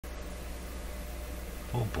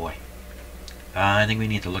Oh boy. I think we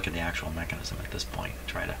need to look at the actual mechanism at this point and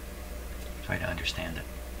try to understand it.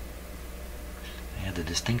 I had the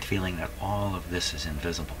distinct feeling that all of this is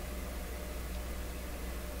invisible.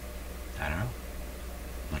 I don't know.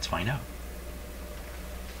 Let's find out.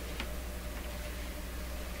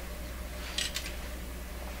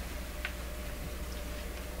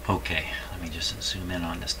 Okay, let me just zoom in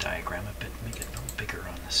on this diagram a bit, make it a little bigger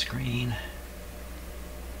on the screen.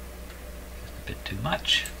 Just a bit too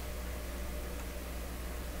much.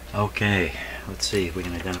 Okay, let's see if we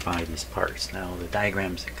can identify these parts. Now the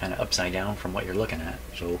diagram's kind of upside down from what you're looking at.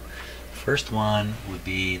 So first one would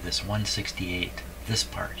be this 168, this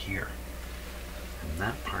part here. And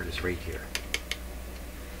that part is right here.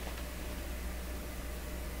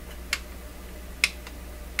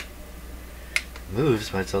 It moves,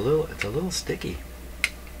 but it's a little sticky.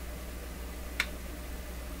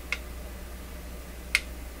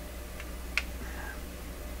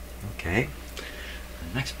 Okay.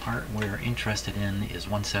 The next part we're interested in is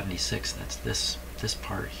 176. That's this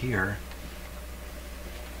part here.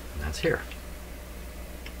 And that's here.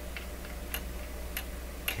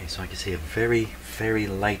 Okay, so I can see a very, very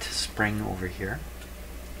light spring over here.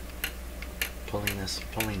 Pulling this,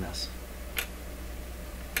 pulling this.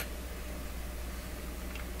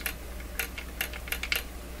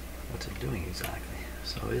 What's it doing exactly?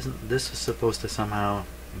 So isn't this supposed to somehow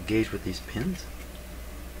engage with these pins?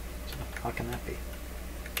 So how can that be?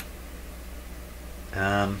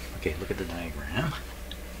 Okay, look at the diagram.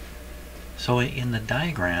 So in the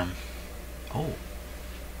diagram, oh,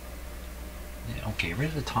 okay, right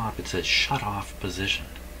at the top it says shut off position.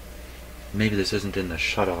 Maybe this isn't in the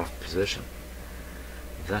shut off position.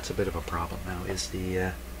 That's a bit of a problem. Now is the,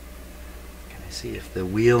 can I see if the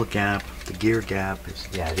wheel gap, the gear gap is,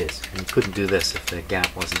 yeah it is. And you couldn't do this if the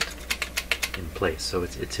gap wasn't in place. So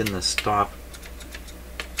it's in the stop,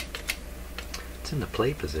 it's in the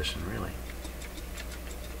play position really.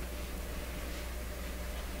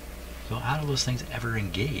 So how do those things ever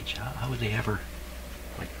engage? How would they ever,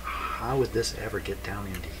 like, how would this ever get down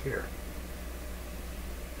into here?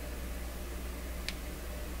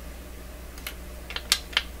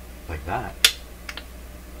 Like that.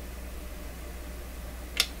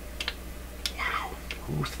 Wow,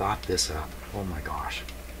 who thought this up? Oh my gosh.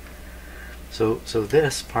 So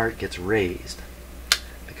this part gets raised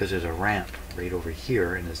because there's a ramp right over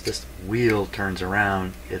here, and as this wheel turns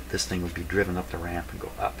around, this thing would be driven up the ramp and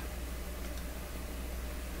go up.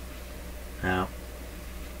 Now,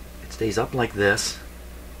 it stays up like this.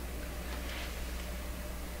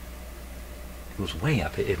 It goes way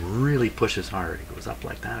up. It really pushes hard. It goes up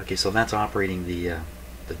like that. Okay, so that's operating the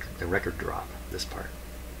record drop, this part.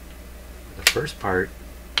 The first part,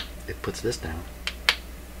 it puts this down.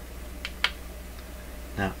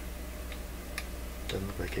 Now, doesn't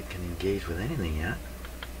look like it can engage with anything yet.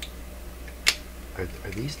 Are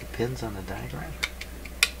these the pins on the diagram?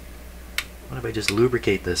 What if I just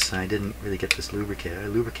lubricate this? I didn't really get this lubricated. I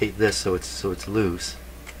lubricate this so it's loose.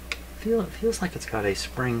 It feels like it's got a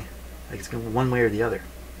spring, like it's going one way or the other.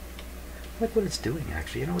 I like what it's doing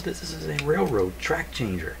actually. You know what this is? This is a railroad track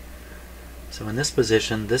changer. So in this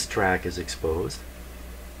position, this track is exposed,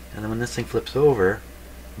 and then when this thing flips over,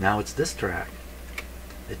 now it's this track.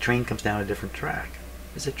 The train comes down a different track.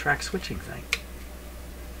 It's a track switching thing.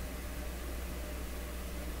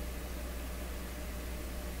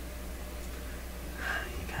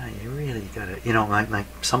 You really gotta, you know, like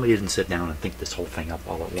somebody didn't sit down and think this whole thing up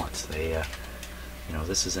all at once. They, you know,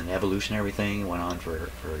 this is an evolutionary thing, went on for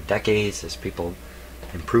decades as people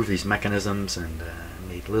improved these mechanisms and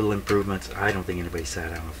made little improvements. I don't think anybody sat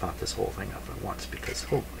down and thought this whole thing up at once because,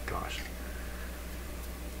 oh my gosh.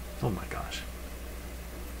 Oh my gosh.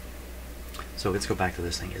 So let's go back to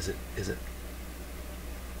this thing. Is it,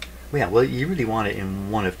 well, yeah, well, you really want it in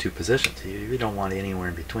one of two positions. You really don't want it anywhere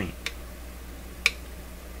in between.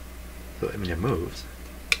 So, I mean, it moves.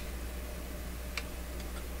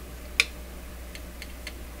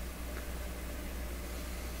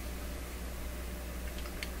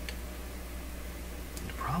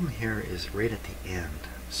 The problem here is right at the end.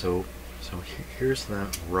 So here's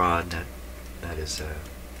the rod that is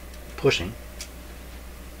pushing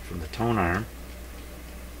from the tone arm.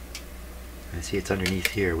 And see it's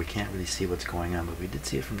underneath here. We can't really see what's going on, but we did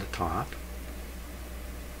see it from the top.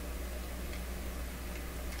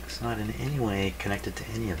 It's not in any way connected to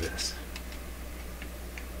any of this.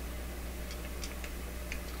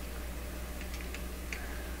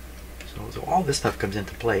 So all this stuff comes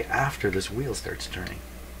into play after this wheel starts turning.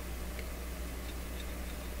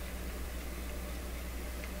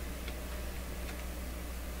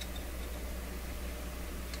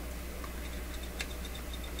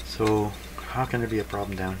 So how can there be a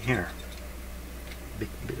problem down here?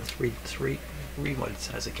 Let's read what it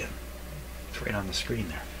says again. It's right on the screen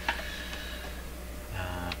there.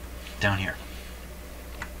 Down here.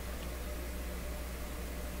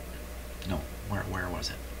 No, where was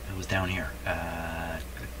it? It was down here.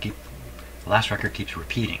 The last record keeps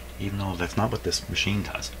repeating, even though that's not what this machine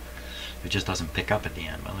does. It just doesn't pick up at the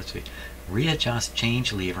end. But let's see. Readjust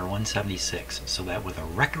change lever 176 so that with a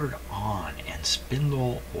record on and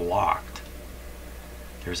spindle locked,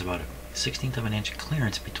 there's about a 1/16 of an inch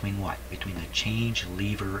clearance between what? Between the change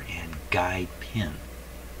lever and guide pin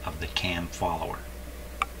of the cam follower.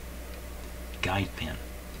 Guide pin.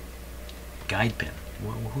 Guide pin.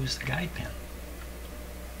 Well, who's the guide pin?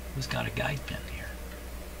 Who's got a guide pin here?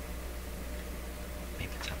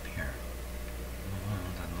 Maybe it's up here.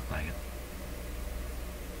 Doesn't look like it.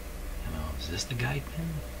 You know, is this the guide pin?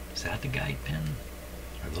 Is that the guide pin?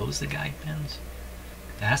 Are those the guide pins?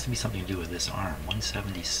 That has to be something to do with this arm.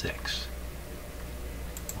 176.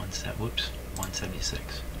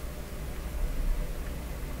 176.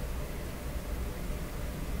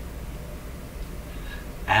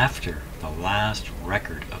 After the last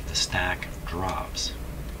record of the stack drops,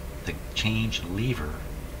 the change lever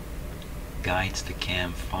guides the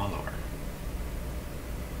cam follower.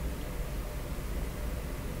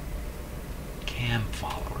 Cam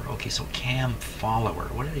follower. Okay, so cam follower.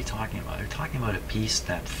 What are they talking about? They're talking about a piece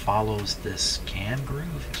that follows this cam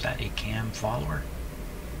groove. Is that a cam follower?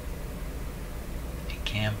 A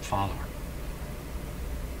cam follower.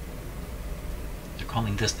 They're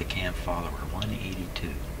calling this the cam follower.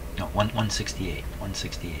 182. No, 168.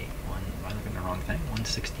 168. Am I looking at the wrong thing?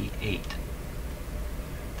 168.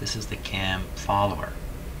 This is the cam follower.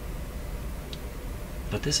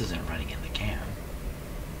 But this isn't running in the cam.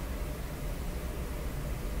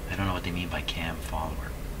 I don't know what they mean by cam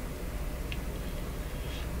follower.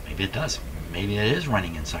 Maybe it does. Maybe it is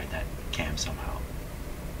running inside that cam somehow.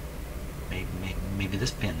 Maybe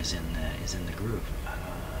this pin is in the groove.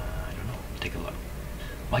 I don't know. Take a look.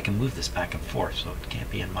 Well, I can move this back and forth, so it can't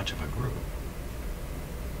be in much of a groove.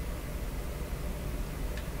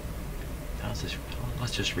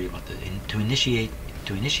 Let's just read what to initiate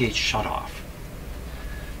shutoff.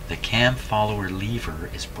 The cam follower lever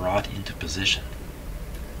is brought into position.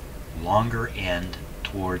 Longer end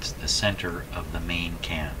towards the center of the main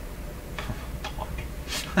cam.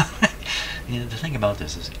 You know, the thing about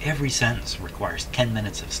this is every sentence requires 10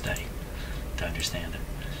 minutes of study to understand it.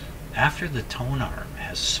 After the tone arm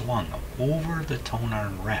has swung over the tone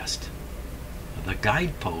arm rest, the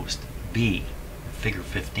guidepost B, figure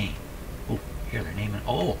 15. Oh, here they're naming.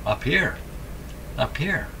 Oh, up here. Up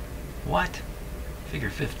here. What? Figure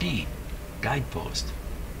 15. Guidepost.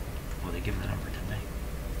 Well, they give the number, didn't they?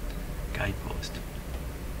 Guidepost.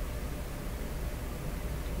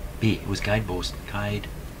 B. It was guidepost.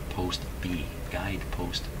 Guidepost B.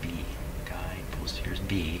 Guidepost B. Guidepost. Here's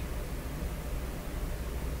B.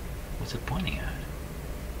 What's it pointing at?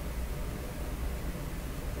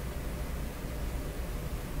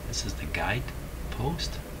 This is the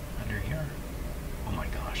guidepost under here. Oh my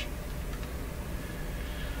gosh.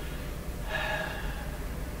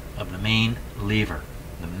 Of the main lever.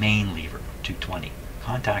 The main lever, 220,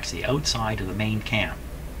 contacts the outside of the main cam,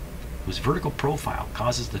 whose vertical profile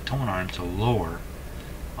causes the tone arm to lower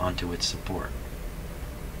onto its support.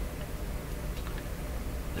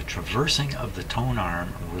 The traversing of the tone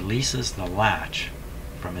arm releases the latch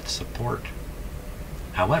from its support.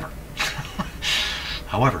 However,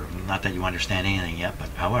 not that you understand anything yet, but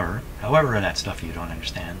however that stuff you don't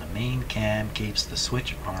understand, the main cam keeps the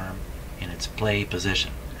switch arm in its play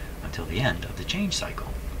position until the end of the change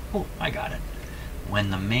cycle. Oh, I got it.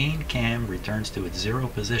 When the main cam returns to its zero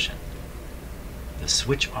position, the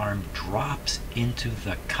switch arm drops into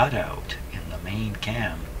the cutout in the main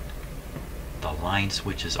cam. The line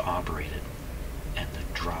switch is operated and the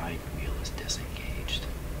drive wheel is disengaged.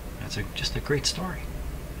 That's just a great story.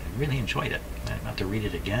 I really enjoyed it. I have to read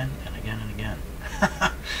it again and again and again.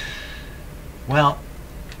 Well,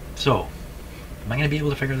 so am I going to be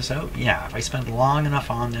able to figure this out? Yeah, if I spend long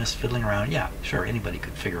enough on this, fiddling around, yeah, sure, anybody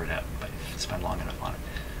could figure it out, but if I spend long enough on it.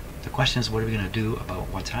 The question is, what are we going to do about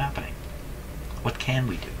what's happening? What can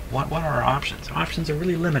we do? What are our options? Options are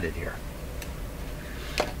really limited here.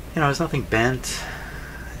 You know, there's nothing bent.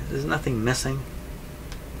 There's nothing missing.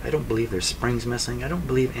 I don't believe there's springs missing. I don't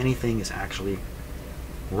believe anything is actually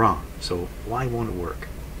wrong. So why won't it work?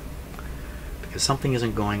 Because something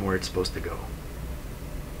isn't going where it's supposed to go.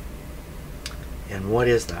 And what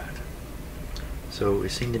is that? So it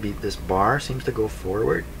seems to be, this bar seems to go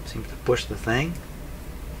forward, seems to push the thing.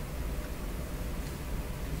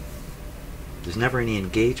 there's never any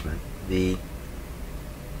engagement. The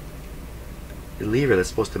lever that's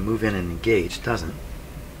supposed to move in and engage doesn't.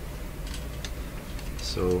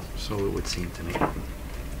 So it would seem to me.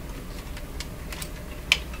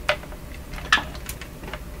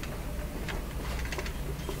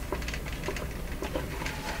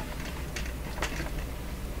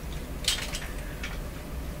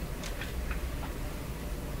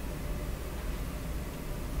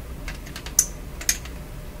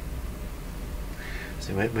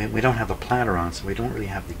 So we don't have a platter on, so we don't really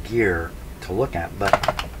have the gear to look at,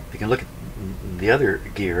 but we can look at the other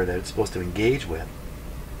gear that it's supposed to engage with,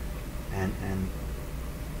 and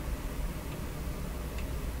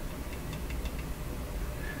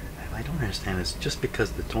I don't understand is just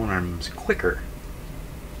because the tone arm is quicker,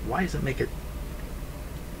 why does it make it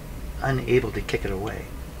unable to kick it away?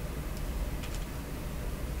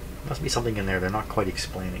 Must be something in there they're not quite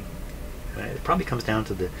explaining. It probably comes down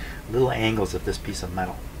to the little angles of this piece of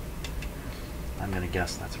metal. I'm going to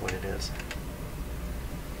guess that's what it is.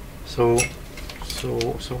 So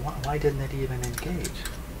why didn't it even engage?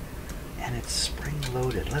 And it's spring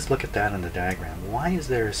loaded. Let's look at that on the diagram. Why is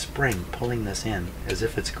there a spring pulling this in as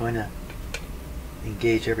if it's going to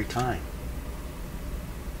engage every time?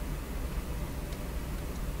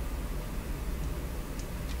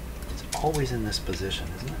 It's always in this position,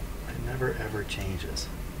 isn't it? It never ever changes.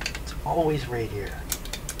 It's always right here.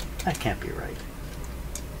 That can't be right.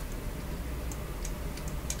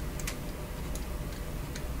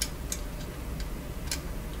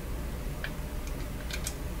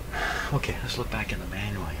 Okay, let's look back in the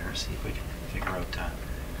manual here, see if we can figure out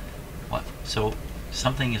what. So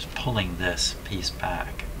something is pulling this piece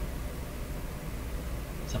back.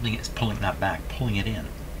 Something is pulling that back, pulling it in.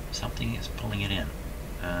 Something is pulling it in.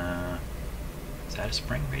 Is that a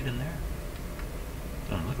spring right in there?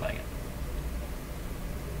 Doesn't look like it.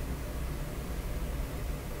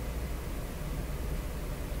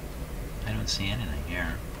 I don't see anything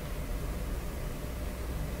here.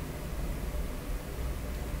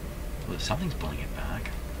 Well, something's pulling it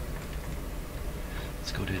back.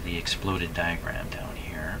 Let's go to the exploded diagram down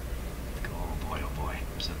here. Oh boy, oh boy.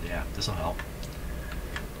 So yeah, this will help.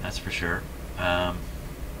 That's for sure.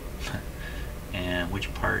 And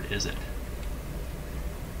which part is it?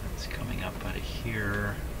 It's coming up out of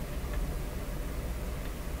here.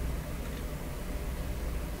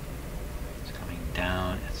 It's coming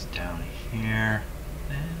down. It's down here.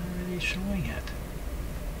 And are they showing it?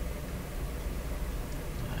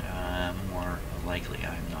 More likely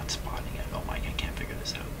I'm not spotting it. Oh my, I can't figure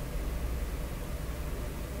this out.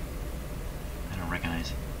 I don't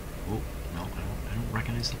recognize it. Oh, no, I don't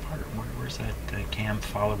recognize the part. Where's that cam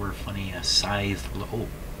follower funny scythe? Oh,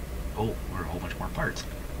 there are a whole bunch more parts.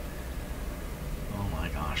 Oh my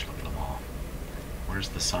gosh, look at them all. Where's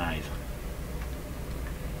the scythe?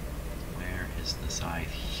 Where is the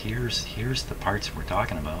scythe? Here's the parts we're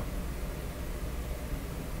talking about.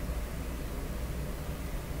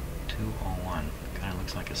 201. Kind of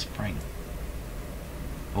looks like a spring.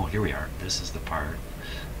 Oh, here we are. This is the part.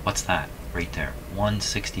 What's that? Right there.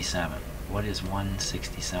 167. What is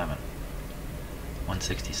 167?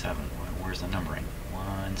 167. Where's the numbering?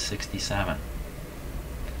 167.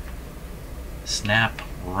 Snap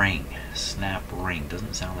ring. Snap ring.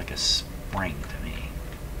 Doesn't sound like a spring to me.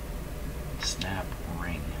 Snap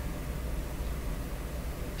ring.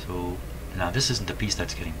 So now this isn't the piece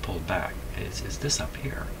that's getting pulled back. It's this up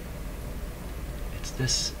here. It's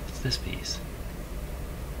this piece.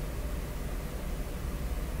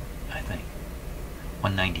 I think.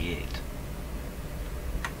 198.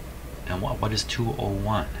 And what is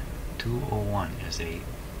 201? 201 is a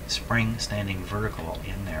spring standing vertical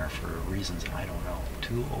in there for reasons I don't know.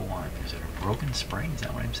 201. Is it a broken spring? Is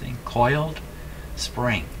that what I'm saying? Coiled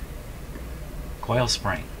spring. Coil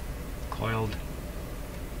spring. Coiled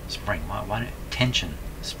spring. What? Tension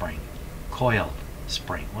spring. Coiled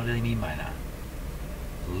spring. What do they mean by that?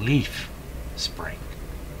 Leaf spring.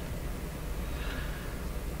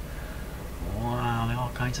 Wow, there are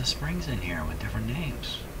all kinds of springs in here with different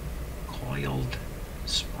names. Coiled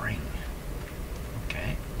spring.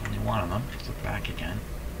 Okay, only one of them. Let's look back again.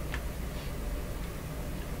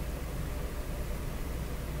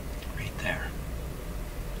 Right there.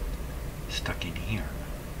 Stuck in here.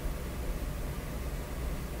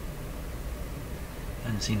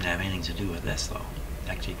 Doesn't seem to have anything to do with this though.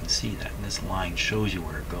 Actually, you can see that, and this line shows you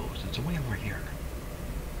where it goes. It's way over here.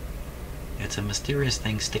 It's a mysterious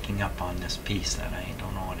thing sticking up on this piece that I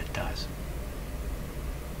don't know what it does.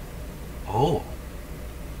 Oh,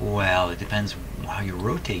 well, it depends how you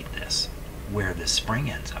rotate this, where this spring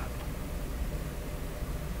ends up.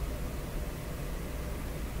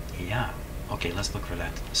 Yeah, Okay, let's look for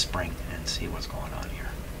that spring and see what's going on here.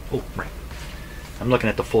 Oh, right. I'm looking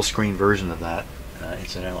at the full screen version of that,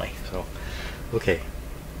 incidentally. So, okay.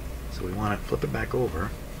 So we want to flip it back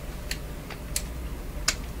over.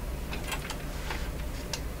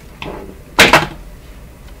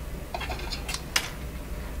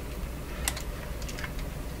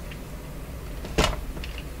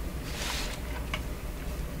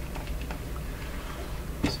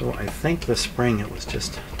 So I think the spring it was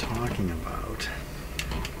just talking about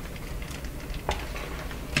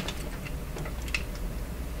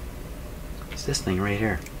is this thing right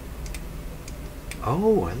here.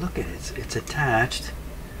 Oh, I look at it. It's attached.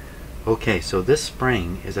 Okay, so this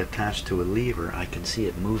spring is attached to a lever. I can see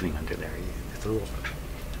it moving under there. It's a little.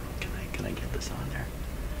 Can I get this on there?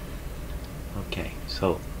 Okay,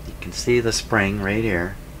 so you can see the spring right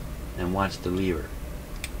here, and watch the lever.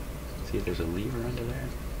 See, there's a lever under there.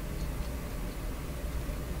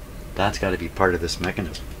 That's got to be part of this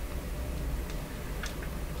mechanism.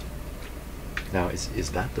 Now,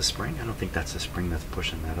 is that the spring? I don't think that's the spring that's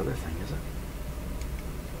pushing that other thing, is it?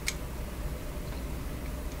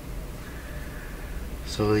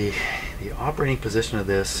 So the operating position of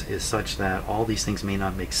this is such that all these things may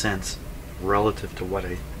not make sense relative to what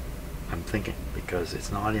I'm thinking, because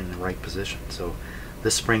it's not in the right position. So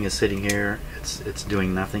this spring is sitting here, it's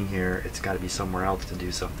doing nothing here, it's got to be somewhere else to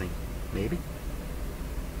do something. Maybe?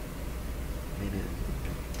 Maybe.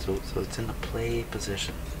 So it's in the play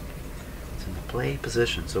position. It's in the play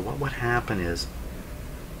position. So what would happen is,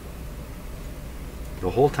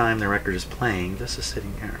 the whole time the record is playing, this is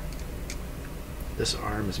sitting here. This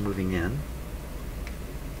arm is moving in.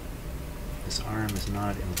 This arm is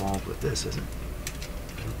not involved with this, is it?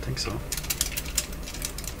 I don't think so.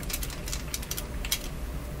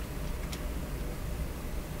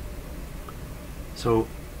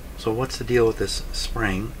 So what's the deal with this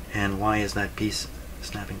spring, and why is that piece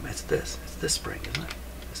snapping? It's this spring, isn't it?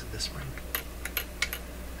 Is it this spring?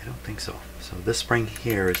 I don't think so. So this spring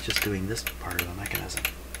here is just doing this part of the mechanism.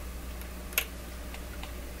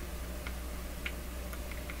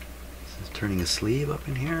 This is turning a sleeve up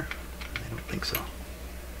in here? I don't think so.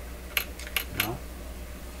 No?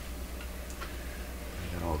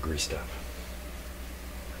 I got all greased up.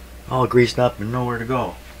 All greased up and nowhere to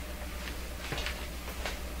go.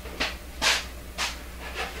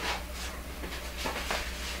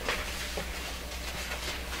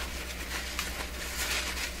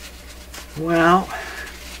 Well,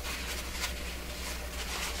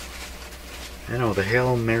 I know the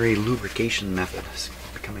Hail Mary lubrication method is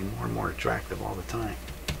becoming more and more attractive all the time.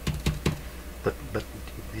 But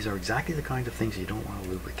these are exactly the kind of things you don't want to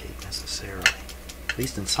lubricate necessarily, at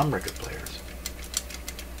least in some record players.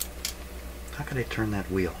 How can I turn that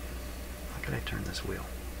wheel? How can I turn this wheel?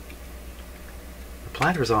 The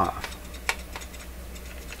planter's off.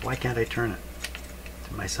 Why can't I turn it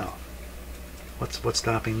to myself? What's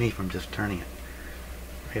stopping me from just turning it?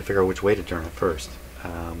 I gotta figure out which way to turn it first.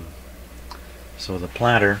 So the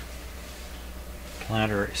platter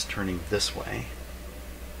is turning this way.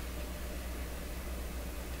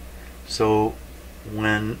 So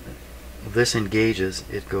when this engages,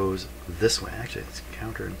 it goes this way. Actually, it's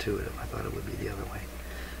counterintuitive. I thought it would be the other way.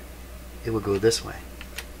 It would go this way.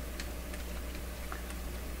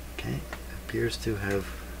 Okay, it appears to have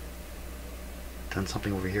done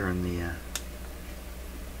something over here in the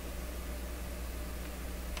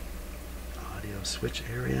audio switch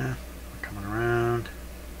area. We're coming around.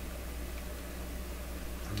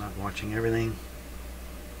 I'm not watching everything.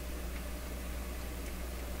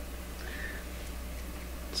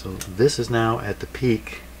 So this is now at the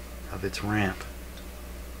peak of its ramp.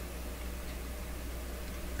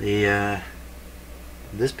 This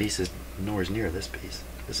piece is nowhere near this piece.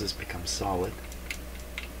 This has become solid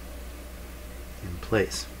in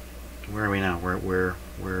place. Where are we now? We're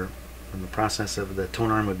in the process of the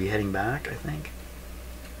tone arm would be heading back, I think.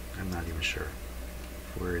 I'm not even sure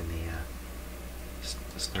if we're in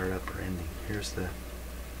the startup or ending. Here's the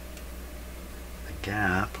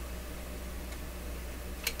gap.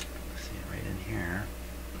 See it right in here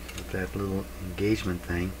with that little engagement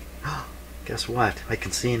thing. Guess what? I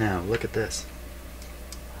can see now. Look at this.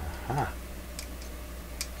 Aha.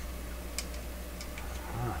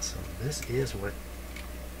 So this is what.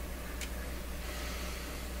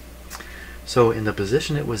 So in the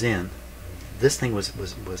position it was in, this thing was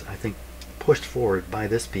I think pushed forward by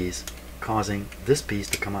this piece, causing this piece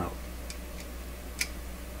to come out.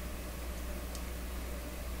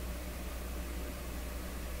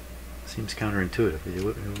 Seems counterintuitive.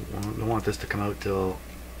 You don't want this to come out till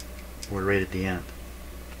we're right at the end.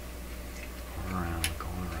 Going around,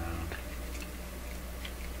 going around.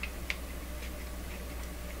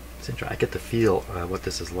 I get to feel what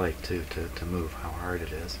this is like too, to move, how hard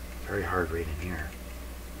it is. Very hard right in here.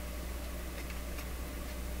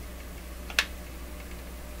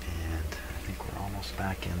 And I think we're almost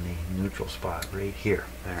back in the neutral spot right here.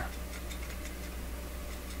 There.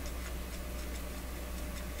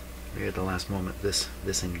 Right at the last moment, this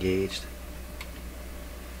engaged.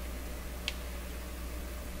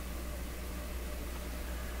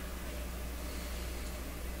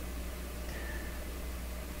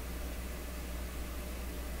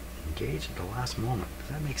 Engaged at the last moment. Does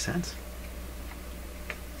that make sense?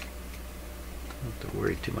 Don't have to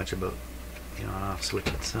worry too much about the on-off switch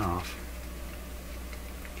itself.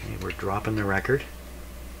 Okay, we're dropping the record.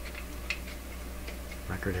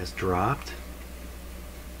 Record has dropped.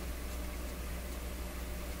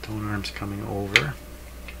 Tone arm's coming over.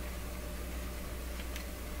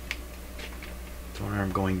 Tone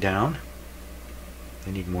arm going down.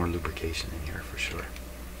 I need more lubrication in here for sure.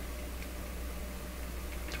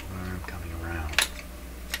 Tone arm coming around.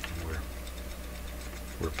 And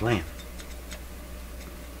we're playing.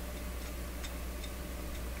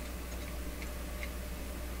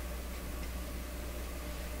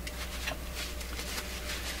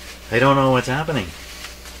 I don't know what's happening.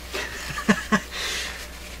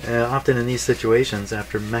 Often in these situations,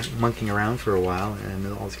 after monkeying around for a while and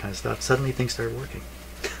all this kind of stuff, suddenly things start working.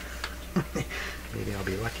 Maybe I'll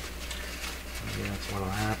be lucky. Maybe that's what will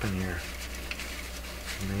happen here.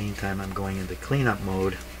 In the meantime, I'm going into cleanup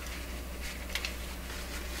mode.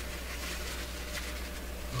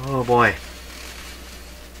 Oh boy.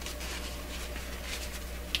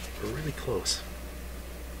 We're really close.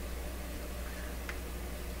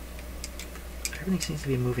 Everything seems to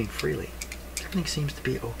be moving freely. Everything seems to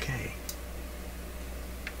be okay.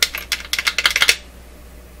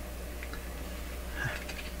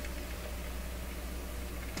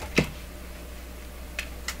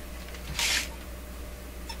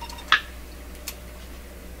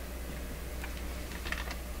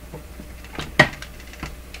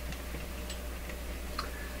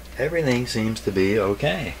 Everything seems to be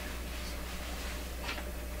okay.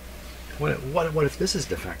 What if this is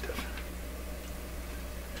defective?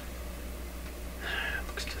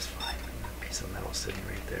 Sitting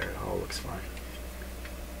right there, it all looks fine.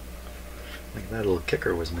 Like that little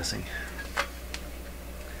kicker was missing.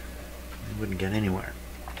 It wouldn't get anywhere.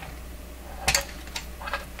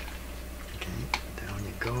 Okay, down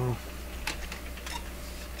you go.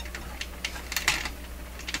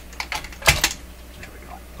 There we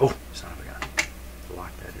go. Oh, son of a gun.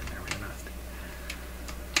 Lock that in there, we're not.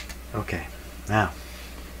 Okay, now.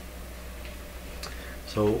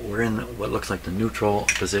 So we're in what looks like the neutral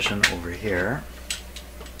position over here.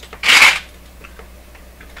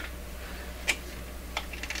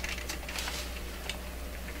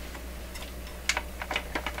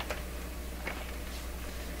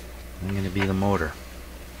 I'm going to be the motor.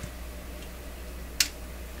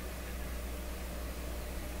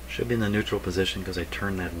 Should be in the neutral position because I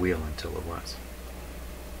turned that wheel until it was.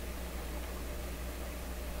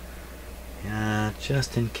 Yeah,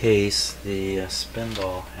 just in case the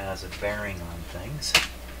spindle has a bearing on things.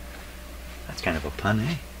 That's kind of a pun,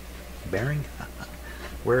 eh? Bearing?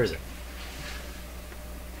 Where is it?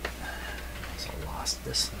 Also lost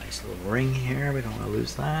this nice little ring here. We don't want to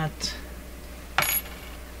lose that.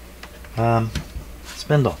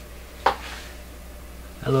 Spindle.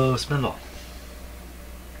 Hello, spindle.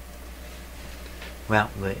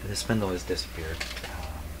 Well, the spindle has disappeared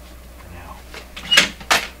for now.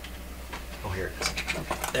 Oh, here it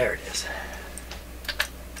is. There it is.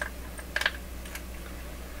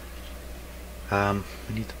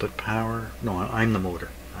 We need to put power. No, I'm the motor.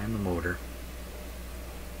 I'm the motor.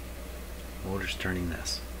 Motor's turning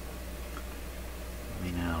this.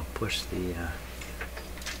 Let me now push the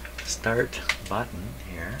start button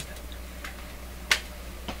here.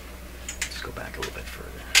 Let's go back a little bit further.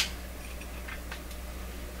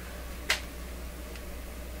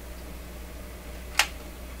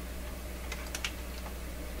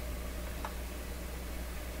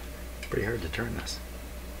 It's pretty hard to turn this.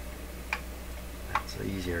 That's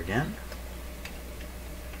easier again.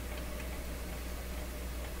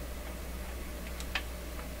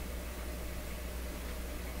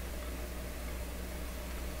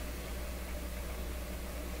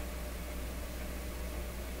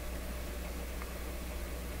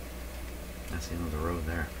 That's the end of the road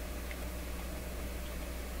there.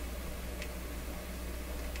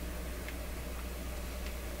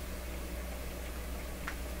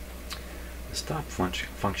 The stop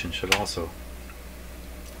function should also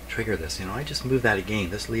trigger this. You know, I just move that again.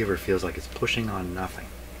 This lever feels like it's pushing on nothing.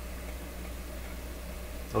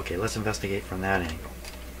 Okay, let's investigate from that angle.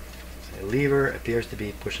 The lever appears to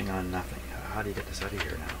be pushing on nothing. How do you get this out of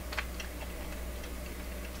here now?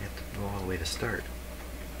 You have to go all the way to start.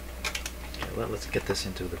 Okay, let's get this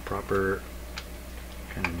into the proper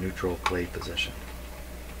kind of neutral play position.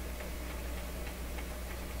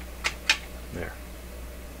 There.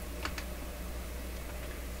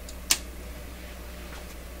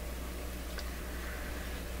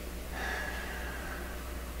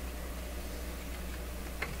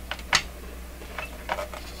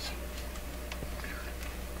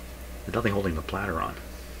 There's nothing holding the platter on.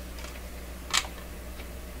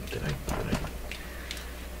 Did I? The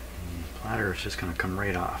platter is just going to come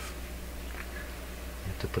right off.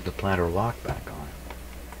 You have to put the platter lock back on.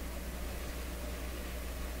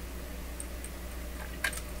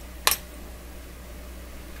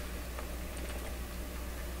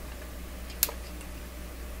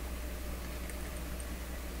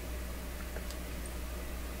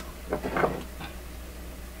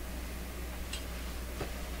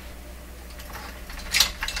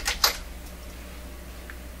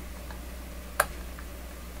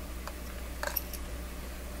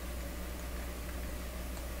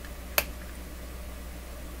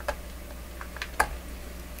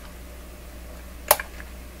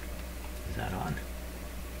 Is that on?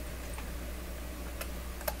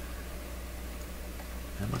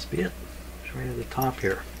 That must be it. It's right at the top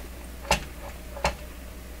here.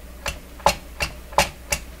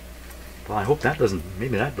 Well, I hope that doesn't,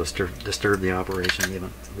 maybe that disturb the operation,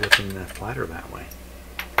 even lifting the platter that way.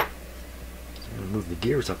 So I'm going to move the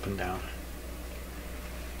gears up and down.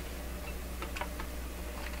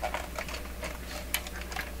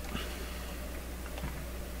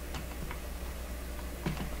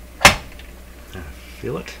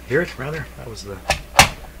 Feel it? Hear it, rather? That was the...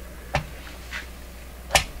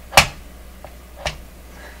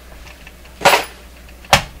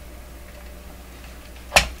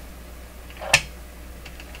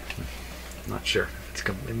 I'm not sure.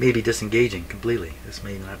 It may be disengaging completely. This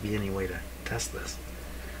may not be any way to test this.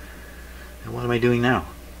 And what am I doing now?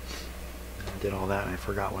 I did all that and I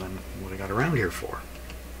forgot what I got around here for.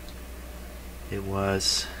 It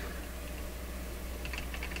was...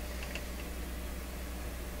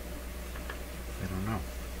 I don't know.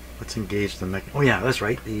 Let's engage the mech. Oh yeah, that's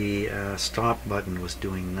right. The stop button was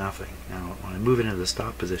doing nothing. Now when I move it into the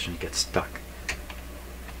stop position, it gets stuck.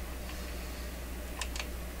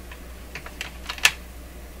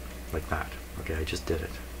 Like that. Okay, I just did it.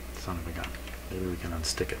 Son of a gun. Maybe we can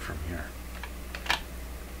unstick it from here.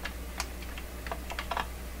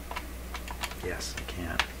 Yes, I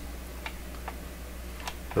can.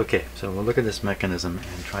 Okay, so we'll look at this mechanism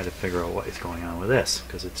and try to figure out what is going on with this,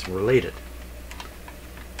 because it's related.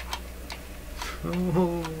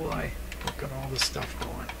 Oh boy, look at all this stuff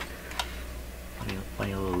going.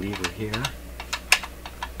 Funny little lever here.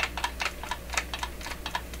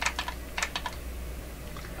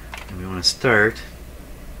 And we want to start.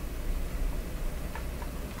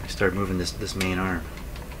 I start moving this main arm.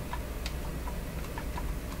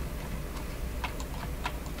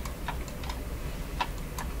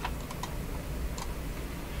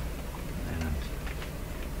 And I'm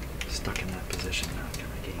stuck in that position now.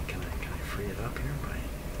 Can I free it up here by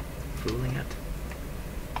fooling it?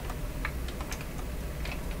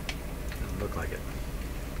 Doesn't look like it.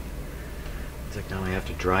 Looks like now I have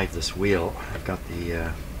to drive this wheel. I've got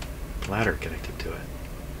the platter connected to it.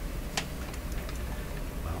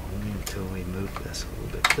 Well, only until we move this a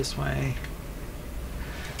little bit this way.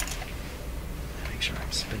 Make sure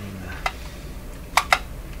I'm spinning the...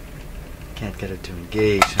 Can't get it to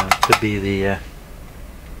engage. Now it could be the...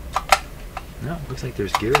 No, looks like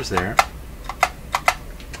there's gears there.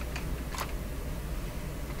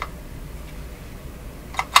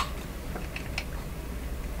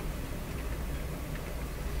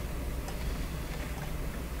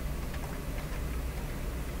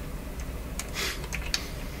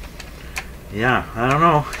 Yeah, I don't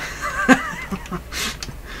know.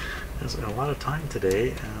 There's a lot of time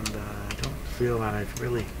today, and I don't feel that I've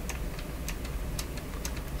really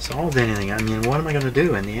solved anything. I mean, what am I going to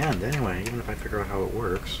do in the end anyway, even if I figure out how it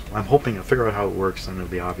works? Well, I'm hoping I'll figure out how it works, and it'll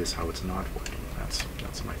be obvious how it's not working.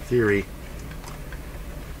 That's my theory.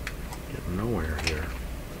 Get nowhere here.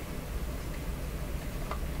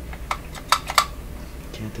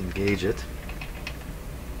 Can't engage it.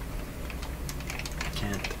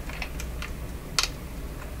 Can't.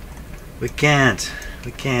 We can't.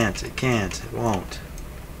 We can't. It can't. It won't.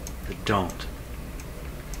 It don't.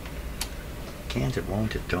 Can't. It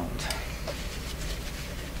won't. It don't.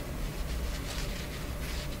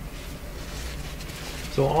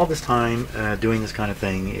 So all this time doing this kind of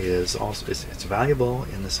thing is also it's valuable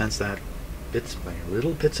in the sense that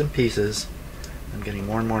little bits and pieces. I'm getting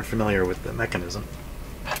more and more familiar with the mechanism.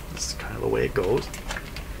 This is kind of the way it goes.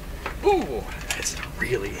 Ooh, it's a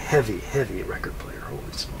really heavy record player.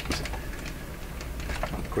 Holy smokes.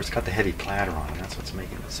 Of course, it's got the heavy platter on it. That's what's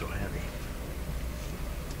making it so heavy.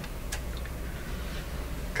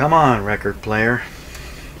 Come on, record player.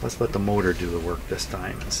 Let's let the motor do the work this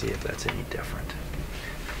time and see if that's any different.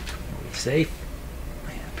 Are we safe?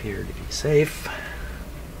 They appear to be safe.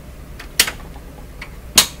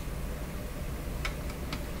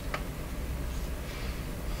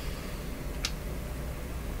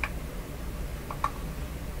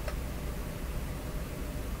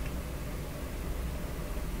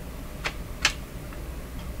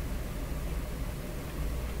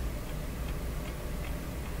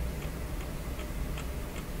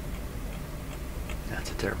 That's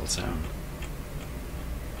a terrible sound.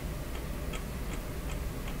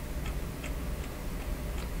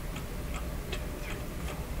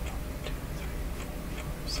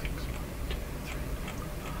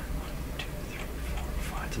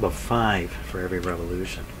 It's about 5 for every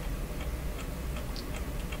revolution.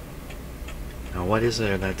 Now what is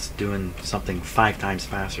there that's doing something 5 times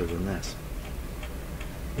faster than this?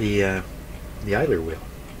 The idler wheel.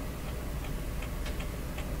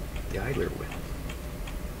 The idler wheel.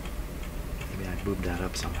 Maybe I moved that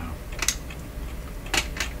up somehow.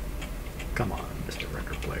 Come on, Mr.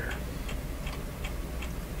 Record Player.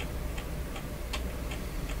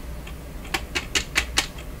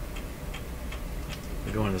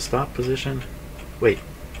 We go in the stop position. Wait.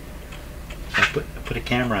 I put a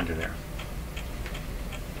camera under there.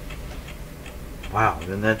 Wow,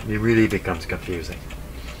 then that really becomes confusing.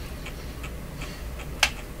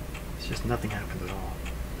 It's just nothing happened at all.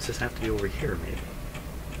 Does this have to be over here, maybe?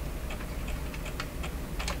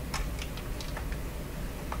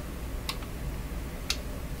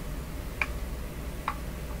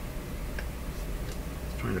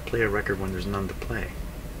 It's trying to play a record when there's none to play.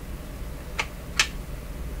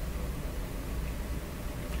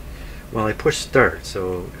 Well, I pushed start,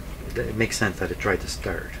 so it makes sense that it tried to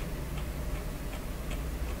start.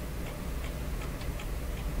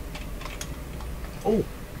 Oh,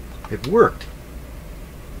 it worked.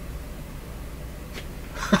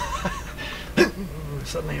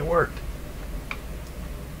 Suddenly it worked.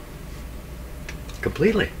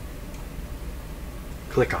 Completely.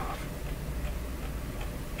 Click off.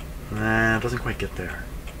 Nah, it doesn't quite get there.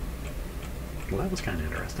 Well, that was kind of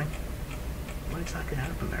interesting. What exactly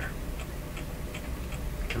happened there?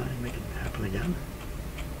 Can I make it happen again?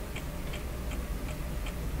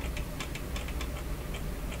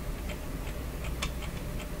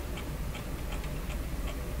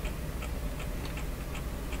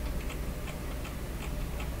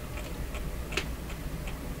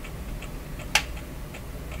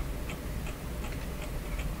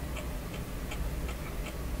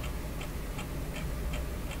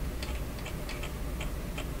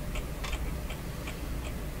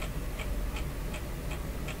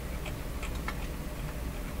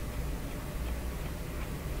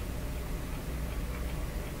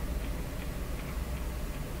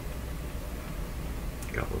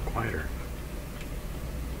 Got a little quieter.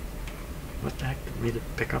 What the heck made it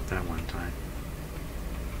pick up that one time?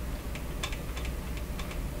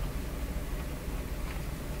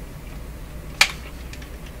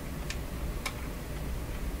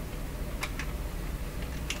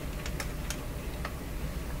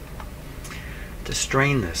 To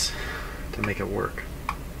strain this to make it work.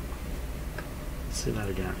 Let's see that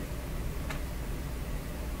again.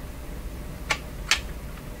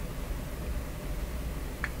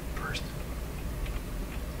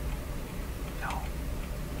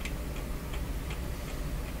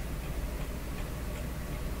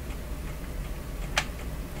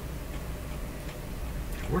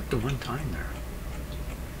 Worked the one time there.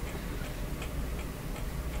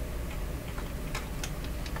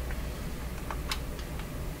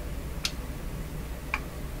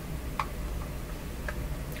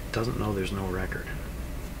 Doesn't know there's no record.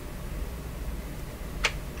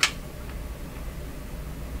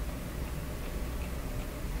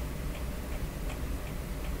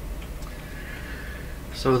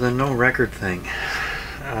 So the no record thing.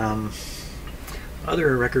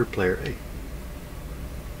 Other record player. Hey,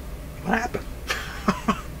 what happened?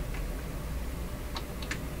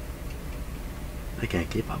 I can't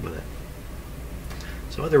keep up with it.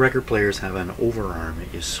 So other record players have an overarm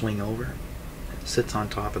that you swing over. It sits on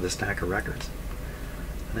top of the stack of records.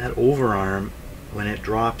 And that overarm, when it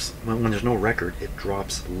drops, when there's no record, it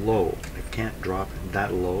drops low. It can't drop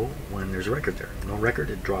that low when there's a record there. No record,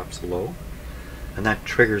 it drops low. And that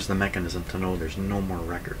triggers the mechanism to know there's no more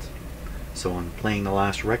records. So on playing the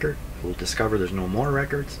last record, it will discover there's no more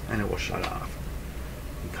records and it will shut off.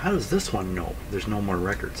 How does this one know there's no more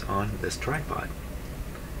records on this tripod?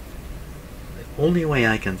 The only way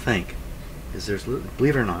I can think is there's,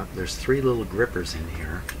 believe it or not, there's 3 little grippers in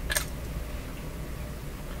here.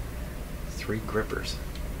 3 grippers.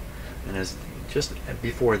 And as just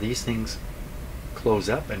before these things close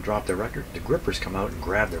up and drop the record, the grippers come out and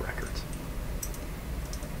grab the records.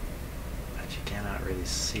 But you cannot really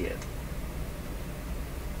see it.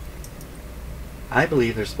 I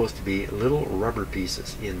believe there's supposed to be little rubber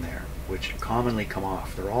pieces in there, which commonly come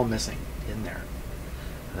off. They're all missing in there.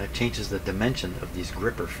 And that changes the dimension of these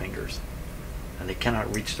gripper fingers. And they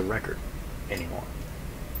cannot reach the record anymore.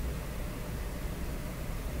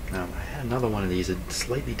 Now, I had another one of these, a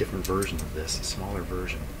slightly different version of this, a smaller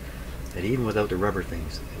version, that even without the rubber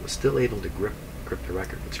things, it was still able to grip the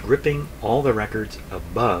record. It's gripping all the records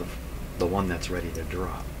above the one that's ready to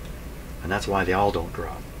drop. And that's why they all don't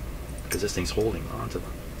drop, because this thing's holding onto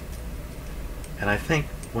them. And I think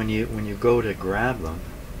when you go to grab them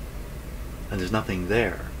and there's nothing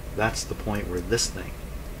there, that's the point where this thing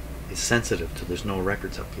is sensitive to there's no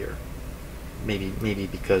records up here. Maybe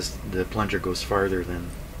because the plunger goes farther than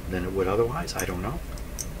it would otherwise. I don't know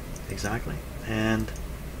exactly. And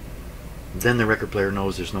then the record player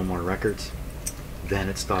knows there's no more records. Then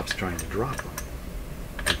it stops trying to drop them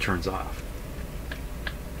and turns off.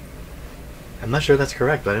 I'm not sure that's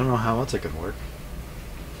correct, but I don't know how else it could work.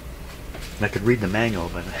 And I could read the manual,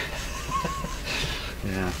 but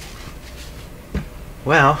yeah.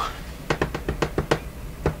 Well,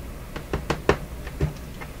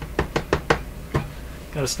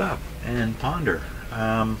 gotta stop and ponder.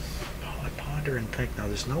 I ponder and think. Now,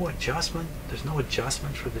 there's no adjustment. There's no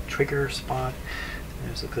adjustment for the trigger spot.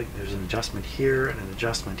 There's an adjustment here and an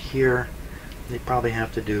adjustment here. They probably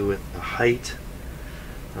have to do with the height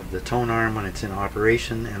of the tone arm when it's in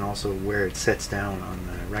operation, and also where it sets down on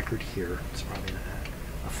the record here. It's probably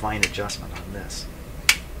a fine adjustment on this,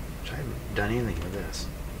 which I haven't done anything with this.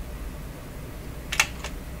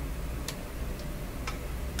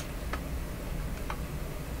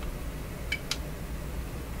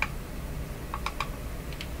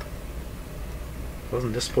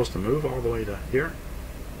 Wasn't this supposed to move all the way to here?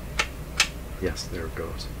 Yes, there it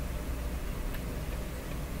goes.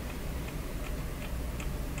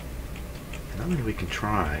 Another thing we can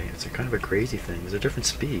try, it's a kind of a crazy thing, there's a different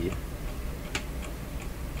speed.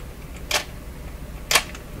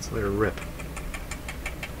 Let's let her rip.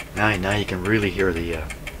 Now you can really hear the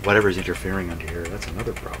whatever's interfering under here. That's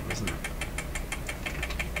another problem, isn't it?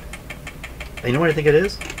 You know what I think it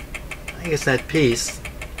is? I think it's that piece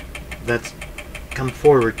that's come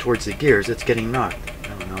forward towards the gears. It's getting knocked.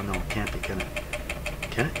 No, it can't be. Can it?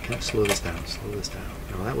 Can it? Can it slow this down? Slow this down.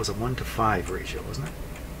 No, that was a 1:5 ratio, wasn't it?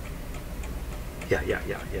 Yeah.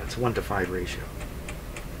 It's a 1:5 ratio.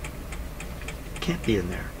 Can't be in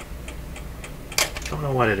there. Don't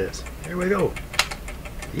know what it is. Here we go.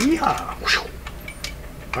 Yeehaw!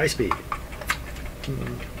 High speed.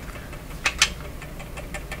 Come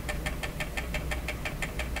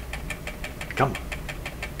on.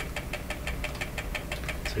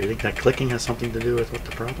 So you think that clicking has something to do with what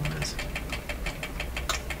the problem is?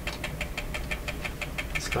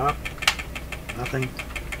 Stop. Nothing.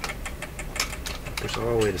 Push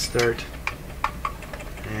all the way to start.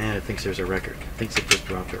 And it thinks there's a record. It thinks it just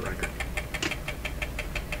dropped a record.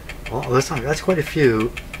 Well, that's quite a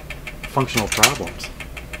few functional problems.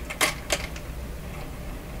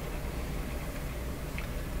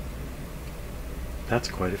 That's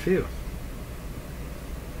quite a few.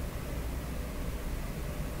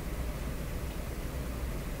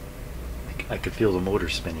 I could feel the motor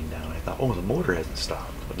spinning down. I thought, oh, the motor hasn't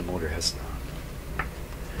stopped, but the motor has stopped.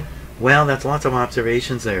 Well, that's lots of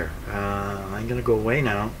observations there. I'm going to go away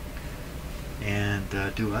now and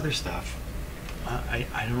do other stuff. I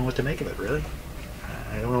don't know what to make of it, really.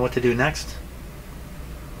 I don't know what to do next,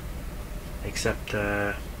 except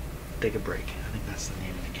take a break. I think that's the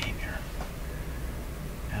name of the game here.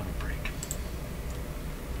 Have a break.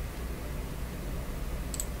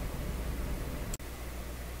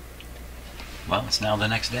 Well, it's now the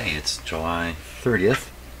next day. It's July 30th.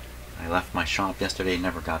 I left my shop yesterday and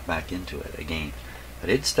never got back into it again. I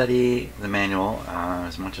did study the manual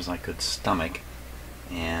as much as I could stomach,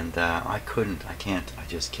 and I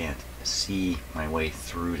just can't see my way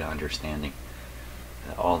through to understanding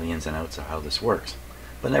all the ins and outs of how this works.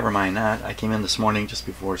 But never mind that. I came in this morning just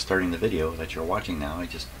before starting the video that you're watching now. I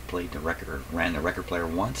just played the record, or ran the record player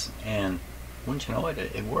once, and wouldn't you know it,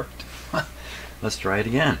 it worked. Let's try it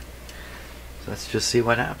again. So let's just see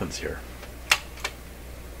what happens here.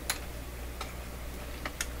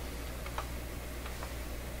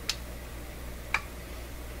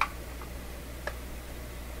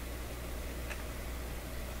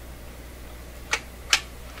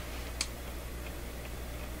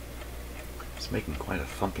 It's making quite a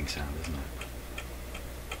thumping sound, isn't it?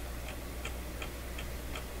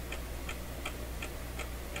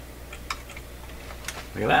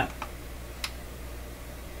 Look at that.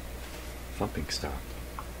 Thumping stopped.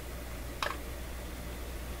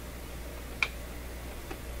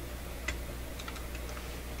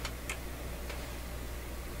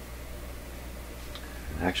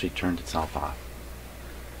 It actually turned itself off.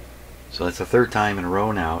 So that's the third time in a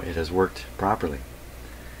row now it has worked properly,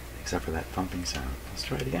 except for that thumping sound. Let's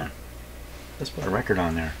try it again. Let's put a record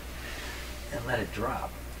on there and let it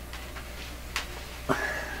drop.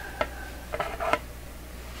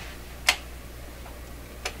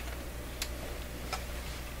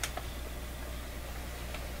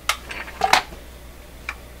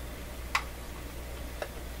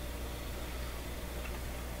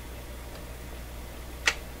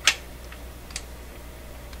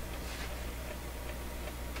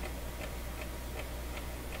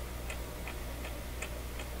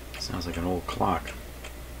 Sounds like an old clock.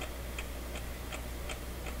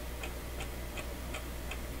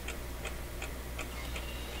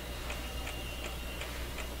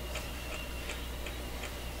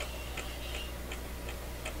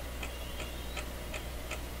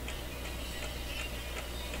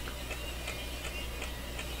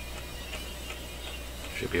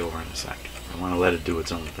 Should be over in a sec. I want to let it do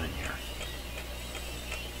its own thing here.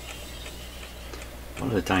 One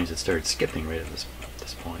of the times it started skipping right at this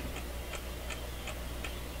point.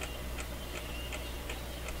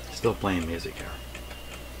 Still playing music here.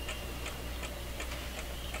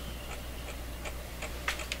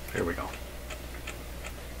 Here we go.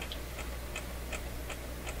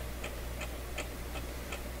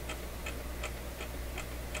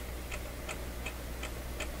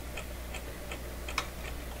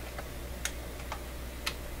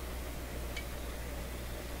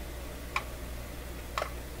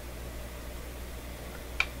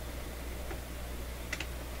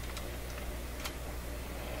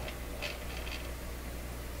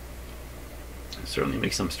 It certainly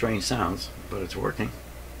makes some strange sounds, but it's working.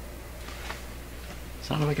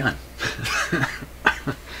 Son of a gun. I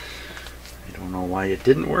don't know why it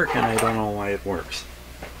didn't work, and I don't know why it works.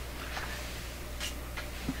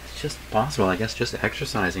 It's just possible, I guess, just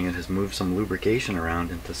exercising it has moved some lubrication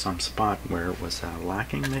around into some spot where it was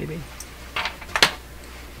lacking, maybe?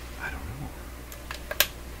 I don't know.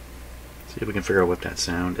 See if we can figure out what that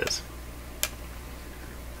sound is.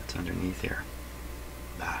 That's underneath here.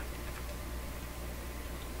 Ah.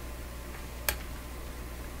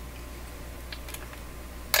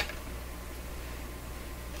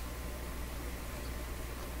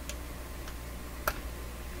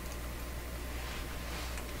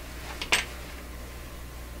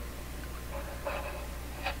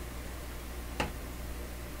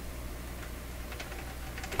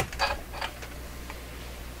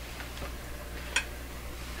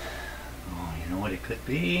 What it could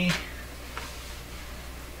be. It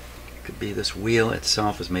could be this wheel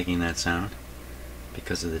itself is making that sound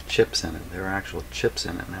because of the chips in it. There are actual chips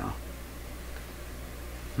in it now.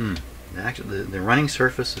 The running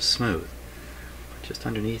surface is smooth. Just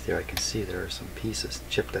underneath there I can see there are some pieces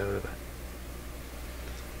chipped out of it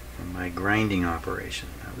from my grinding operation.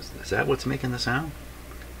 Is that what's making the sound?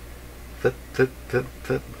 Flip, flip, flip,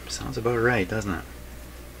 flip. Sounds about right, doesn't it?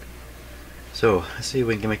 So let's see if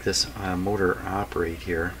we can make this motor operate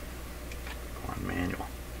here. Go on manual.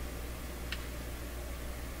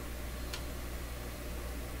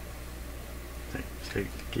 Okay,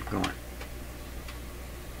 keep going.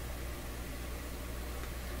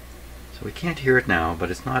 So we can't hear it now,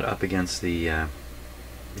 but it's not up against the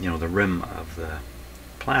the rim of the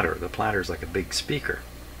platter. The platter is like a big speaker.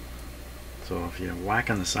 So if you whack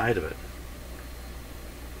on the side of it,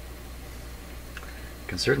 I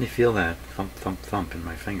can certainly feel that thump, thump, thump in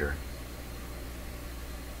my finger.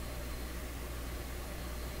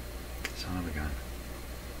 Son of a gun.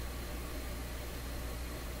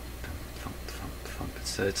 Thump, thump, thump.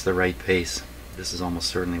 It's the right pace. This is almost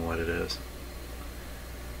certainly what it is.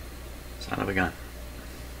 Son of a gun.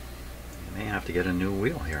 You may have to get a new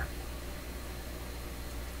wheel here.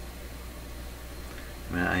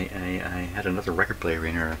 I mean, I had another record player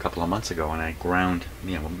in here a couple of months ago, and I ground,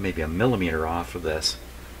 maybe a millimeter off of this,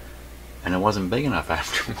 and it wasn't big enough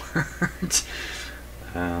afterwards.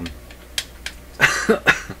 It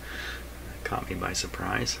caught me by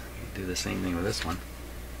surprise. Do the same thing with this one.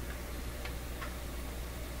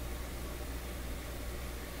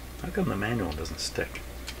 How come the manual doesn't stick?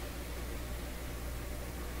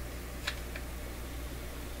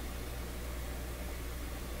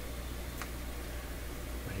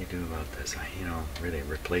 What do you do about this? Really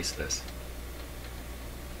replace this.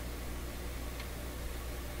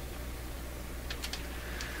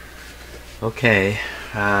 Okay,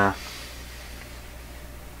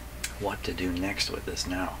 what to do next with this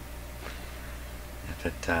now? If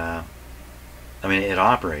it, I mean, it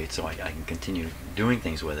operates, so I can continue doing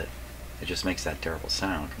things with it. It just makes that terrible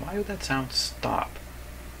sound. Why would that sound stop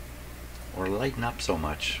or lighten up so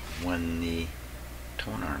much when the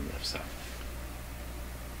tone arm lifts up?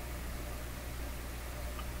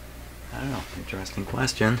 I don't know. Interesting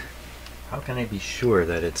question. How can I be sure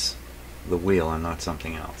that it's the wheel and not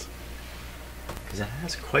something else? Because it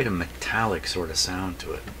has quite a metallic sort of sound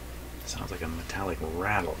to it. It sounds like a metallic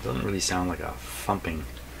rattle. It doesn't really sound like a thumping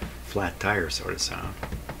flat tire sort of sound.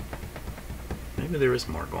 Maybe there is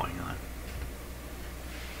more going on.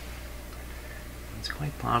 It's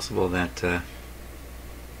quite possible that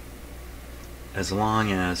as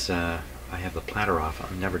long as I have the platter off,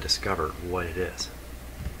 I'll never discover what it is.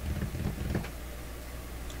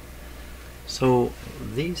 So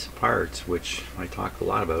these parts, which I talked a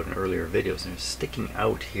lot about in earlier videos, they're sticking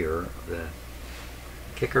out here. The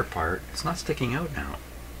kicker part, it's not sticking out now.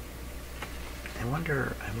 I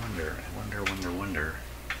wonder.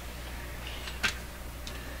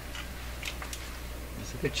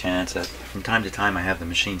 There's a good chance that from time to time I have the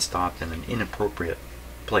machine stopped in an inappropriate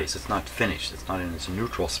place. It's not finished. It's not in its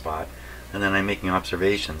neutral spot. And then I'm making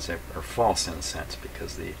observations that are false in a sense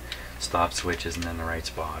because the stop switch isn't in the right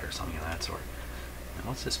spot or something of that sort. Now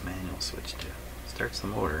what's this manual switch do? Starts the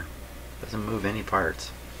motor, doesn't move any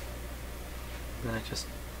parts. Then it just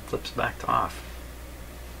flips back to off.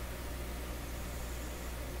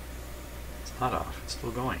 It's not off, it's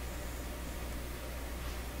still going.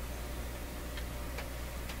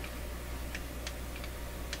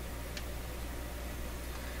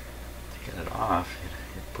 To get it off,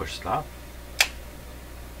 you push stop.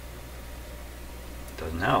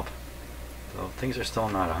 Doesn't help. So things are still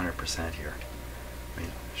not 100% here. I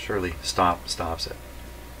mean, surely stop stops it.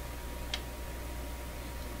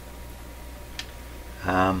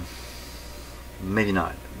 Maybe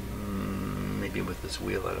not. Maybe with this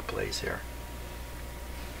wheel out of place here.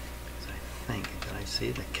 I think, did I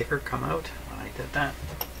see the kicker come out when I did that?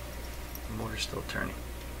 The motor's still turning.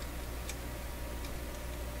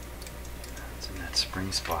 It's in that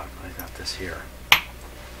spring spot. I got this here.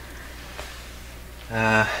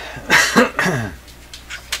 To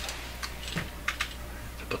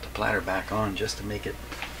put the platter back on just to make it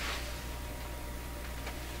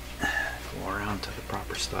go around to the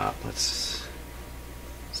proper stop. Let's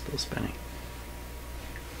still spinning.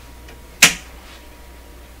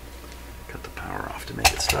 Cut the power off to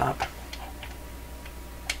make it stop.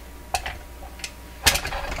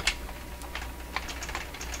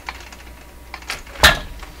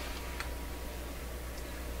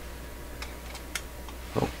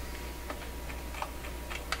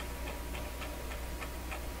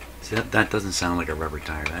 That doesn't sound like a rubber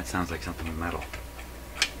tire. That sounds like something metal.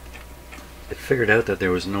 It figured out that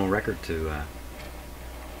there was no record to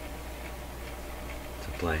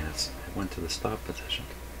play. It went to the stop position,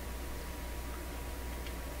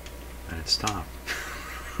 and it stopped.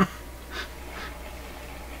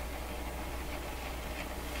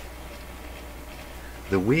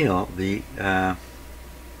 The wheel, the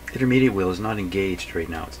intermediate wheel, is not engaged right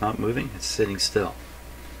now. It's not moving. It's sitting still.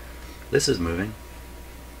 This is moving.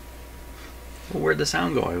 Well, where'd the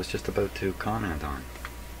sound go? I was just about to comment on.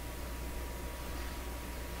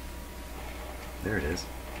 There it is.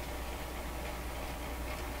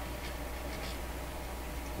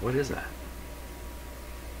 What is that?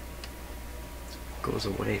 It goes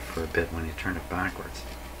away for a bit when you turn it backwards.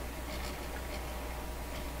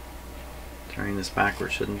 Turning this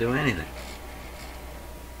backwards shouldn't do anything.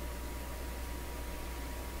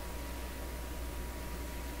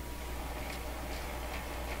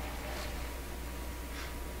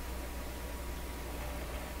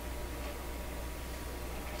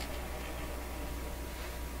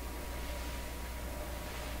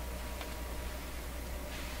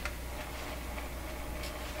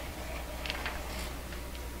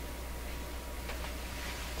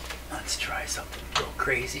 Let's try something a little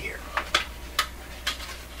crazy here.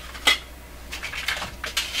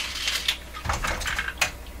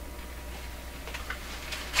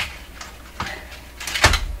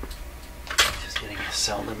 Just getting a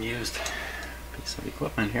seldom used piece of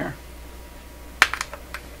equipment here.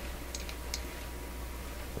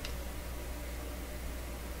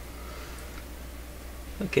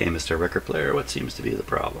 Okay, Mr. Record Player, what seems to be the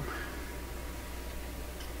problem?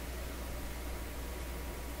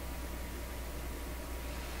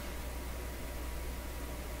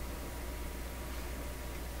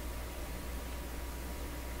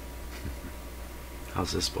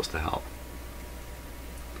 How's this supposed to help?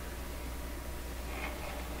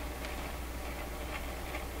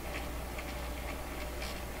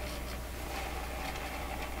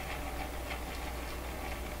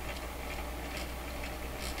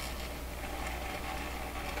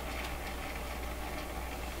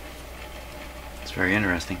 It's very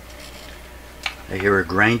interesting. I hear a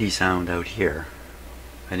grindy sound out here.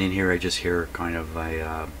 And in here I just hear kind of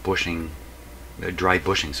a bushing, a dry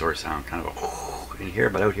bushing sort of sound, kind of a in here,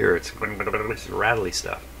 but out here it's rattly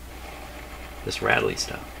stuff. This rattly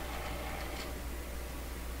stuff.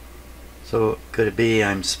 So could it be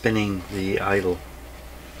I'm spinning the idle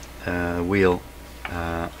wheel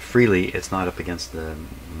freely? It's not up against the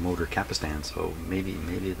motor capstan, so maybe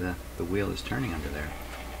the wheel is turning under there.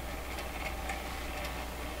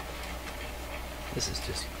 This is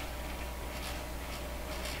just...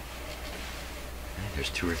 I think there's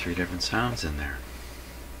 2 or 3 different sounds in there.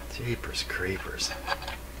 Jeepers creepers.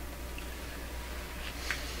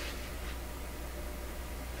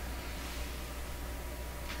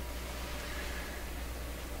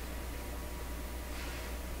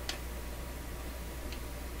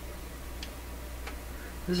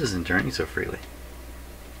 This isn't turning so freely.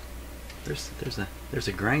 There's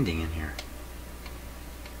a grinding in here.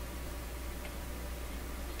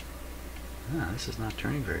 Ah, this is not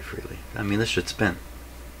turning very freely. I mean, this should spin.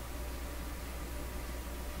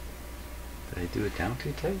 Did I do it down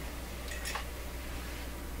too tight?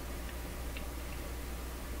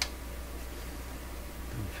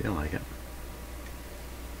 Doesn't feel like it.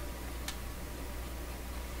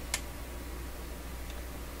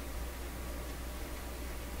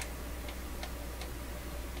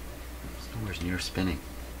 It's nowhere near spinning.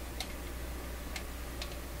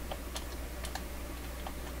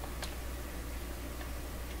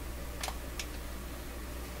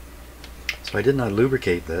 So I did not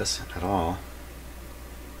lubricate this at all.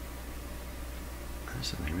 There's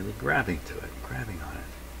something really grabbing to it, grabbing on it.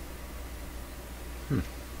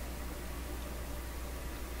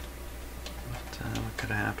 What could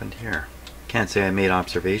have happened here? Can't say I made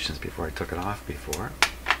observations before I took it off before.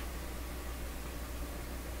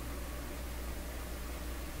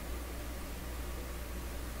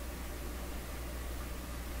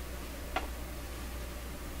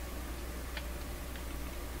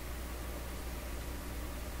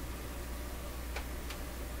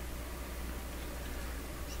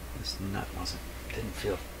 This nut didn't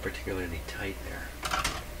feel particularly tight there.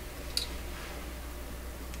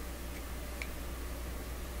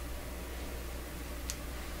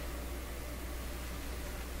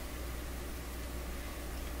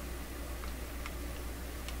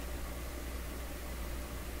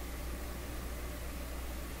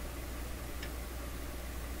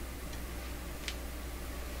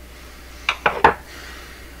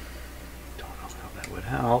 Don't know how that would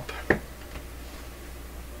help.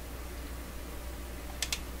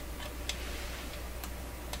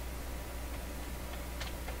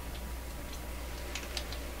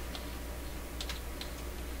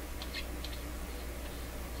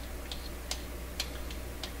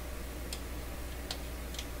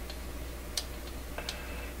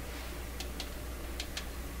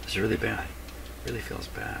 It's really bad. Really feels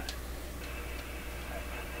bad.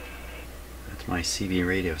 That's my CB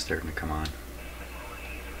radio starting to come on.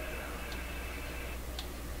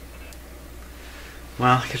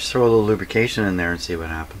 Well, I could just throw a little lubrication in there and see what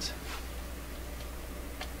happens.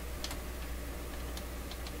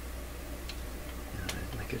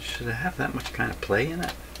 Like, it should it have that much kind of play in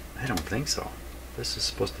it? I don't think so. This is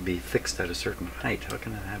supposed to be fixed at a certain height. How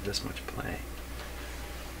can it have this much play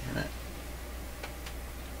in it?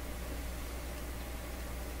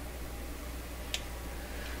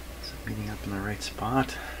 Meeting up in the right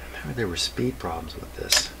spot. Maybe there were speed problems with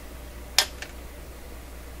this.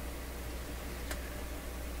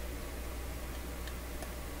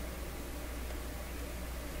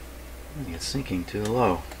 I think it's sinking too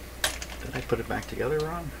low. Did I put it back together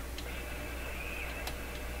wrong?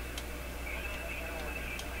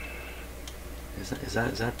 Is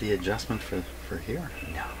that the adjustment for here?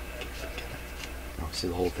 No. No, see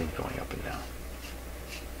the whole thing going up and down.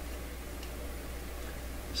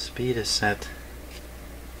 Speed is set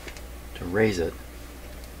to raise it,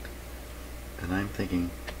 and I'm thinking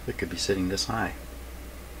it could be sitting this high.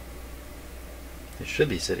 It should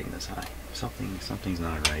be sitting this high. Something's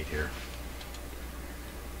not right here.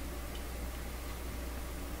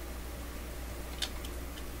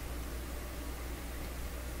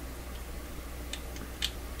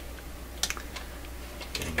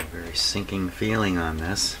 Getting a very sinking feeling on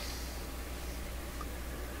this.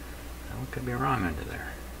 What could be wrong under there?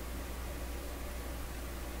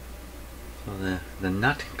 So the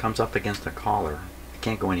nut comes up against the collar. It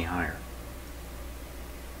can't go any higher.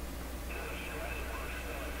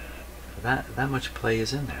 That much play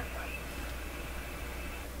is in there.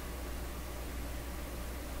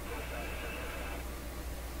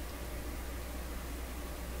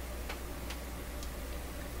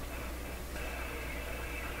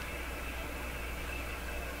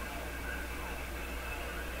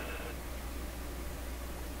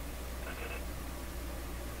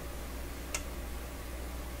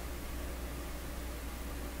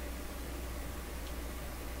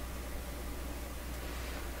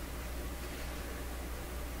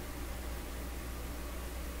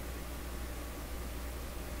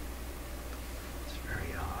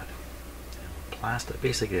 plastic,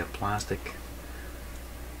 basically a plastic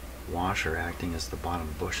washer acting as the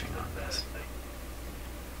bottom bushing on this.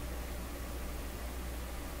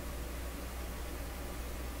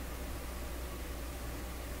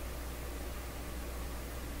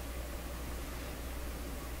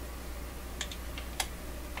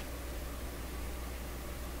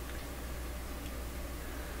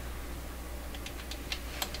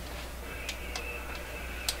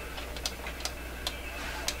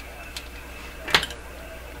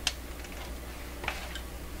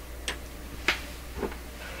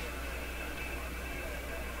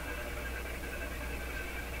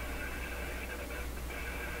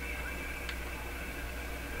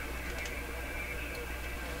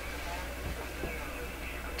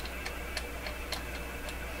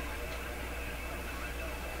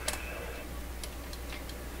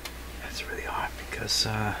 It's really hot because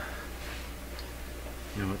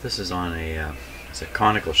you know, this is on a it's a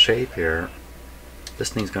conical shape here. This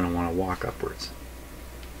thing's going to want to walk upwards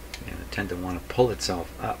and it tend to want to pull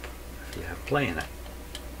itself up if you have play in it.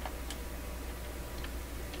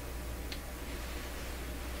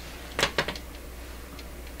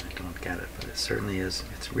 I don't get it, but it certainly is.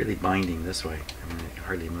 It's really binding this way. I mean, it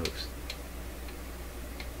hardly moves.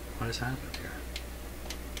 What has happened here?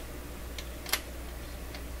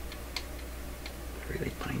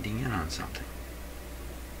 Really binding in on something.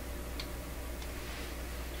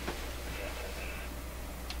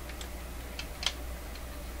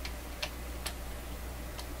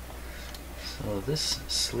 So this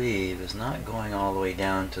sleeve is not going all the way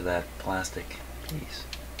down to that plastic piece.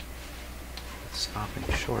 It's stopping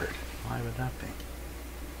short. Why would that be?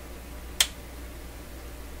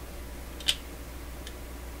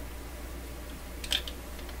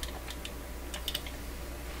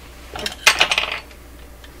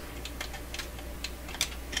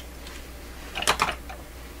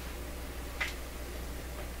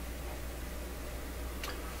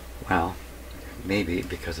 Well, maybe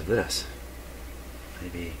because of this.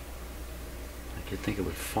 Maybe I could think it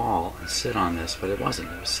would fall and sit on this, but it wasn't.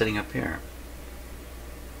 It was sitting up here.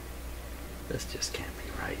 This just can't be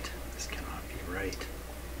right. This cannot be right.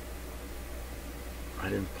 I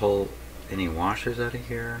didn't pull any washers out of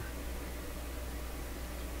here.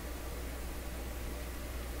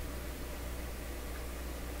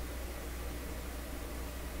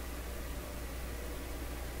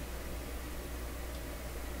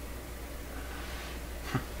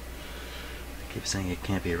 I keep saying it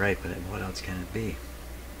can't be right, but what else can it be?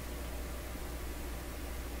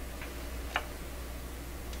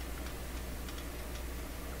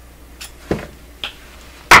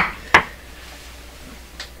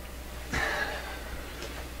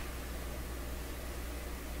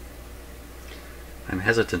 I'm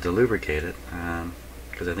hesitant to lubricate it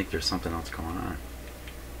because I think there's something else going on.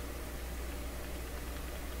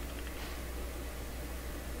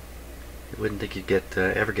 You wouldn't think you'd get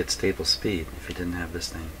ever get stable speed if you didn't have this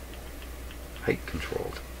thing height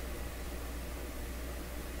controlled.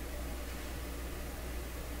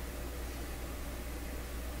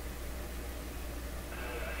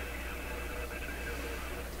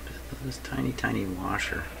 This tiny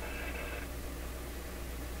washer.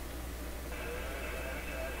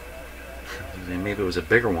 Maybe it was a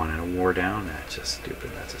bigger one and it wore down. That's just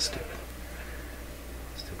stupid. That's a stupid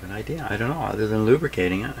idea. I don't know. Other than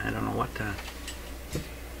lubricating it, I don't know what to...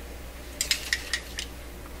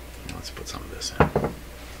 Let's put some of this in.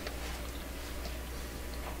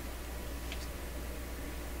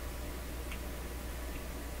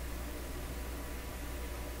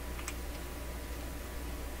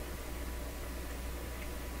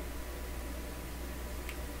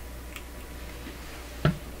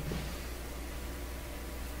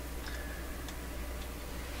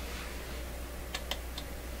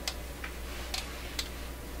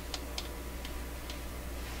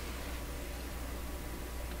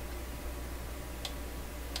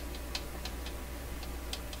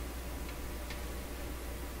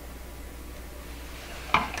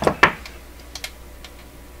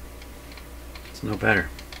 No better.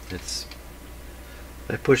 It's,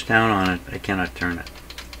 if I push down on it, I cannot turn it.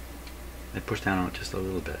 I push down on it just a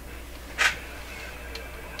little bit.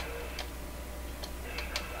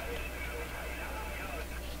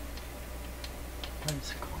 What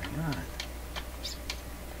is going on?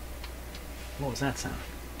 What was that sound?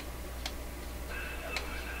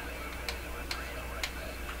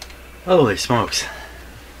 Holy smokes.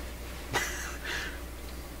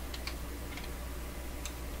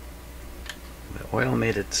 Oil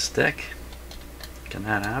made it stick. Can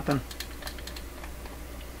that happen?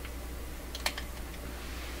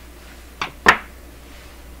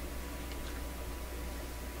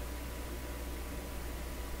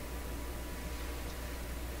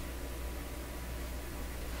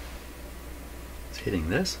 hitting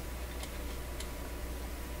this.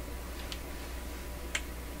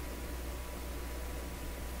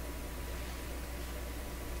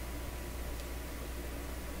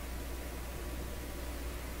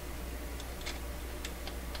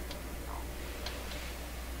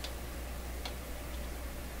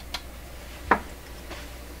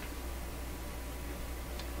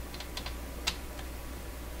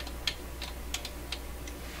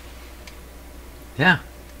 Yeah,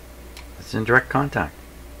 it's in direct contact.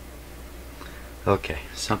 Okay,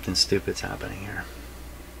 something stupid's happening here.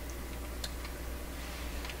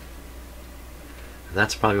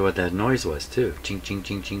 That's probably what that noise was too. Ching, ching,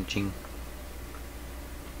 ching, ching, ching.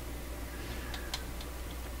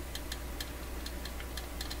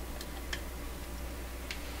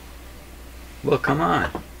 Well, come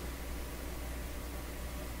on.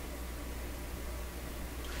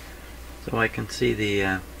 So I can see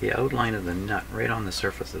the outline of the nut right on the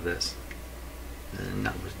surface of this. The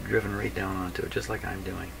nut was driven right down onto it, just like I'm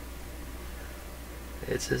doing.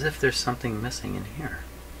 It's as if there's something missing in here.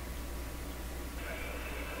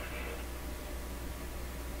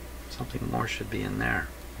 Something more should be in there,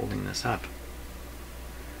 holding this up.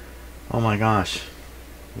 Oh my gosh.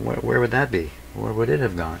 Where would that be? Where would it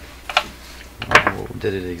have gone? Oh,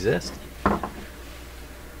 did it exist?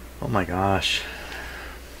 Oh my gosh.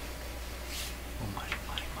 Oh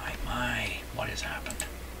my. What has happened?